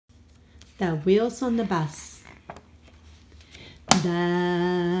The wheels on the bus.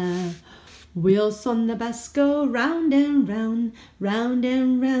 The wheels on the bus go round and round, round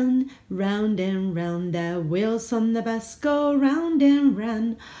and round, round and round. The wheels on the bus go round and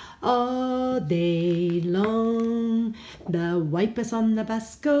round all day long. The wipers on the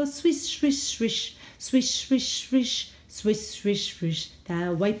bus go swish, swish, swish, swish, swish, swish, swish, swish, swish.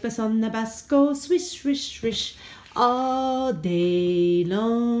 The wipers on the bus go swish, swish, swish all day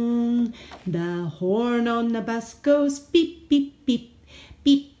long. The horn on the bus goes beep, beep, beep,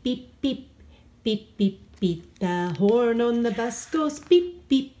 beep, beep, beep, beep, beep, beep. The horn on the bus goes beep,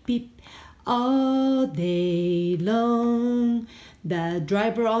 beep, beep all day long. The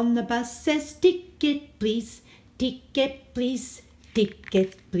driver on the bus says, ticket please, ticket please,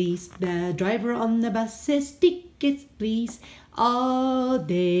 ticket please. The driver on the bus says, tickets please all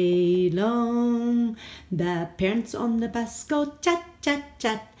day long. The parents on the bus go chat, chat,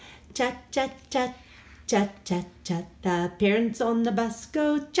 chat, chat, chat, chat, chat, chat, chat. The parents on the bus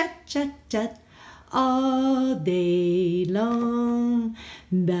go chat, chat, chat all day long.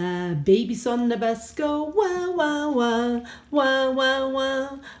 The babies on the bus go wah, wah, wah, wah, wah,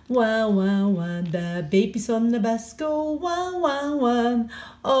 wah, wah, wah, wah. The babies on the bus go wah, wah, wah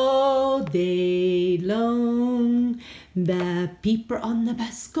all day long. The people on the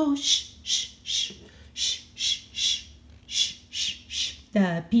bus go shh, shh, shh, shh, shh, shh, shh, shh, shh.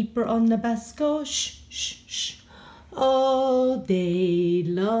 The people on the bus go shh, shh, shh all day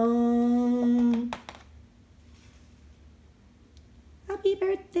long. Happy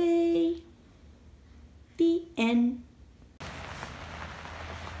birthday. The end.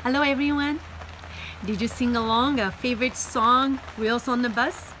 Hello everyone. Did you sing along a favorite song, Wheels on the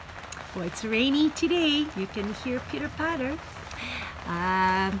Bus? Well, it's rainy today. You can hear pitter patter.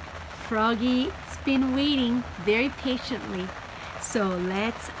 Froggy's been waiting very patiently. So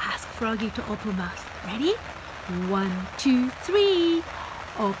let's ask Froggy to open mouth. Ready? 1, 2, 3.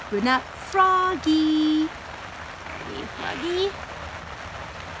 Open up, Froggy. Ready, Froggy?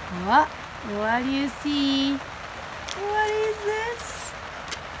 What do you see? What is this?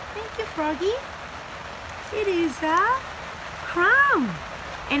 Thank you, Froggy. It is a crown.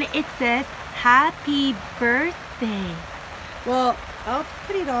 And it says, Happy Birthday. Well, I'll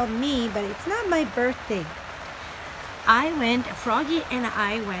put it on me, but it's not my birthday. Froggy and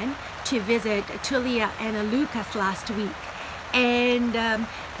I went to visit Tulia and Lucas last week. And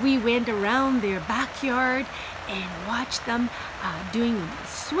we went around their backyard and watched them doing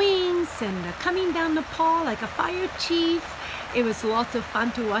swings and coming down the pole like a fire chief. It was lots of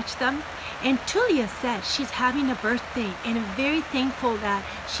fun to watch them. And Tulia said she's having a birthday and I'm very thankful that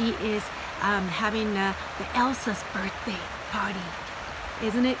she is having the Elsa's birthday party.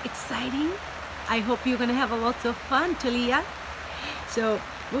 Isn't it exciting? I hope you're going to have a lot of fun, Tulia. So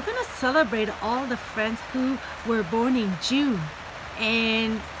we're going to celebrate all the friends who were born in June.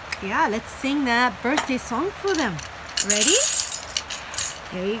 And yeah, let's sing that birthday song for them. Ready?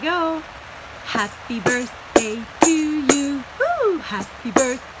 Here you go. Happy birthday to you. Woo! Happy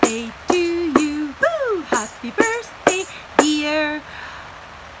birthday to you. Woo! Happy birthday, dear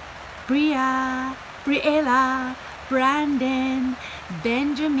Briella, Brandon,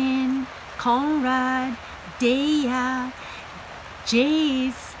 Benjamin, Conrad, Dea,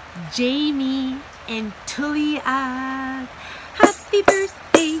 Jace, Jamie, and Tulia. Happy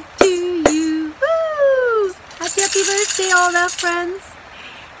birthday to you. Woo! Happy birthday, all the friends.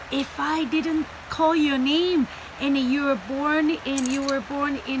 If I didn't call your name and you were born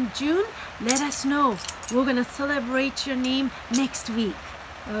in June, let us know. We're gonna celebrate your name next week.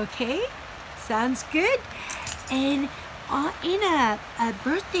 Okay? Sounds good? And in a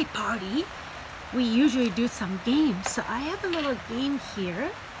birthday party, we usually do some games. So I have a little game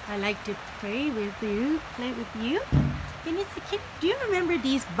here. I like to play with you. And it's a kid. Do you remember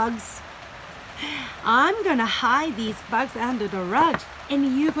these bugs? I'm gonna hide these bugs under the rug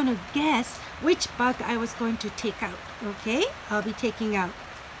and you're gonna guess which bug I was going to take out. Okay? I'll be taking out.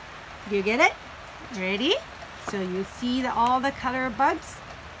 Do you get it? Ready? So you see all the color bugs?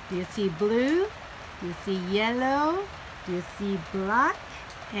 Do you see blue? Do you see yellow? Do you see black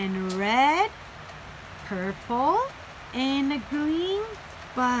and red, purple, and green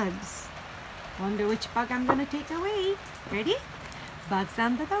bugs? Wonder which bug I'm gonna take away. Ready? Bugs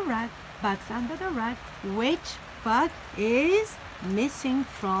under the rug, bugs under the rug. Which bug is missing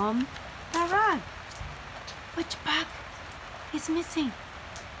from the rug? Which bug is missing?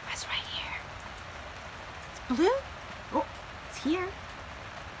 That's right here. It's blue. Oh, it's here.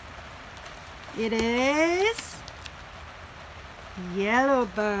 It is yellow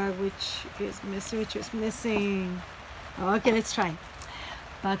bug, which is missing. Okay, let's try.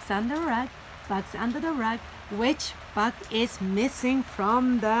 Bugs under the rug, bugs under the rug. Which bug is missing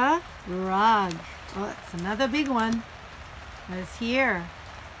from the rug? Oh, it's another big one. What's here?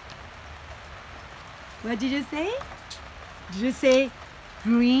 What did you say? Did you say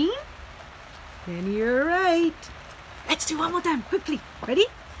green? Then you're right. Let's do one more time, quickly. Ready?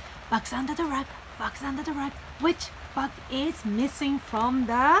 Bugs under the rug, bugs under the rug. Which bug is missing from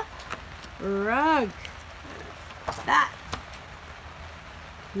the rug? That.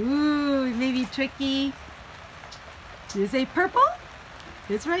 Ooh, it may be tricky. Did you say purple?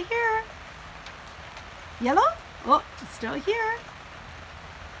 It's right here. Yellow? Oh, it's still here.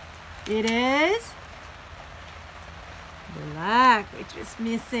 It is black, which is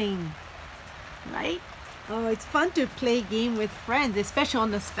missing. Right? Oh, it's fun to play a game with friends, especially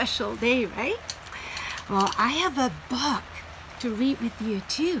on a special day, right? Well, I have a book to read with you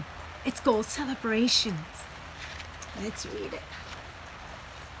too. It's called Celebrations. Let's read it.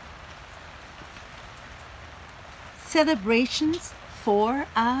 Celebrations for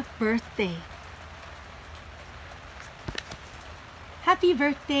a birthday. Happy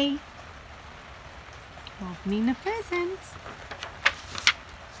birthday. Opening the presents.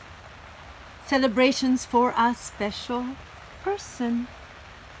 Celebrations for a special person.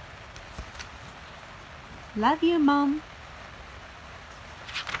 Love you, Mom.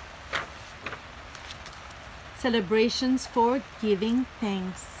 Celebrations for giving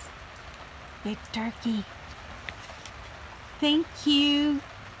thanks. Big turkey. Thank you.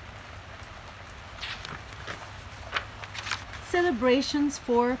 Celebrations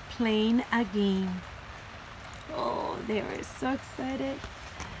for playing a game. Oh, they were so excited.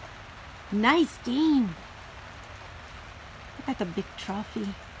 Nice game. Look at the big trophy.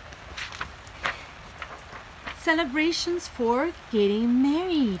 Celebrations for getting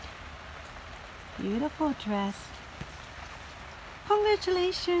married. Beautiful dress.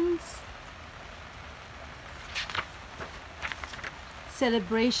 Congratulations.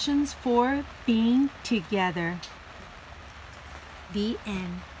 Celebrations for being together. The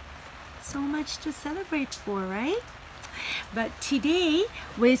end. So much to celebrate for, right? But today,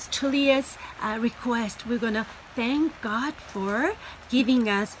 with Julia's request, we're gonna thank God for giving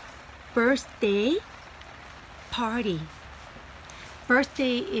us birthday party.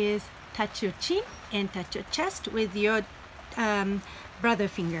 Birthday is touch your chin and touch your chest with your brother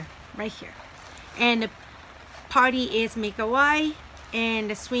finger right here. And party is make a Y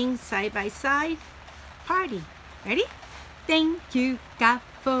and swing side by side. Party. Ready? Thank you, God,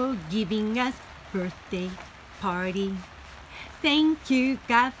 for giving us birthday party. Thank you,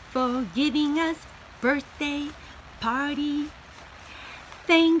 God, for giving us birthday party.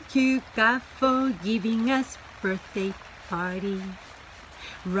 Thank you, God, for giving us birthday party.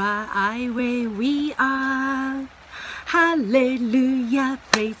 Right where we are. Hallelujah,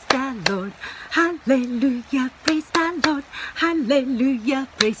 praise the Lord. Hallelujah, praise the Lord. Hallelujah,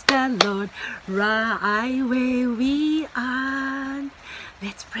 praise the Lord. Right where we are.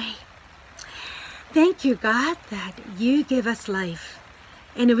 Let's pray. Thank you, God, that you give us life.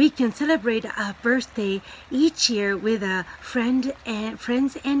 And we can celebrate our birthday each year with a friends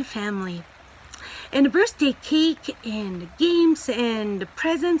and family. And birthday cake and games and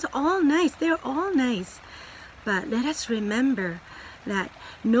presents, all nice. They're all nice. But let us remember that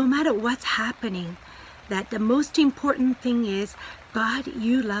no matter what's happening, that the most important thing is, God,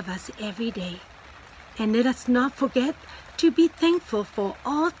 you love us every day. And let us not forget to be thankful for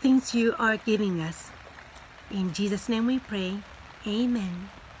all things you are giving us. In Jesus' name we pray. Amen.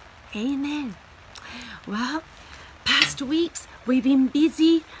 Amen. Well, past weeks we've been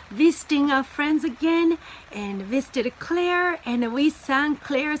busy visiting our friends again and visited Claire, and we sang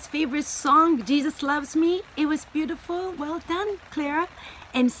Claire's favorite song, Jesus Loves Me. It was beautiful. Well done, Clara.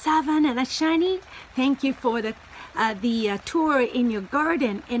 And Savan and Ashani, thank you for the tour in your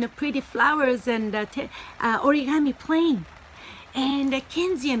garden and the pretty flowers and origami plane. And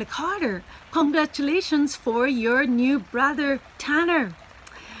Kenzie and Carter, congratulations for your new brother Tanner.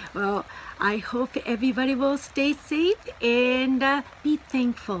 Well, I hope everybody will stay safe and be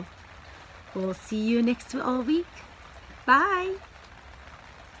thankful. We'll see you next week. Bye.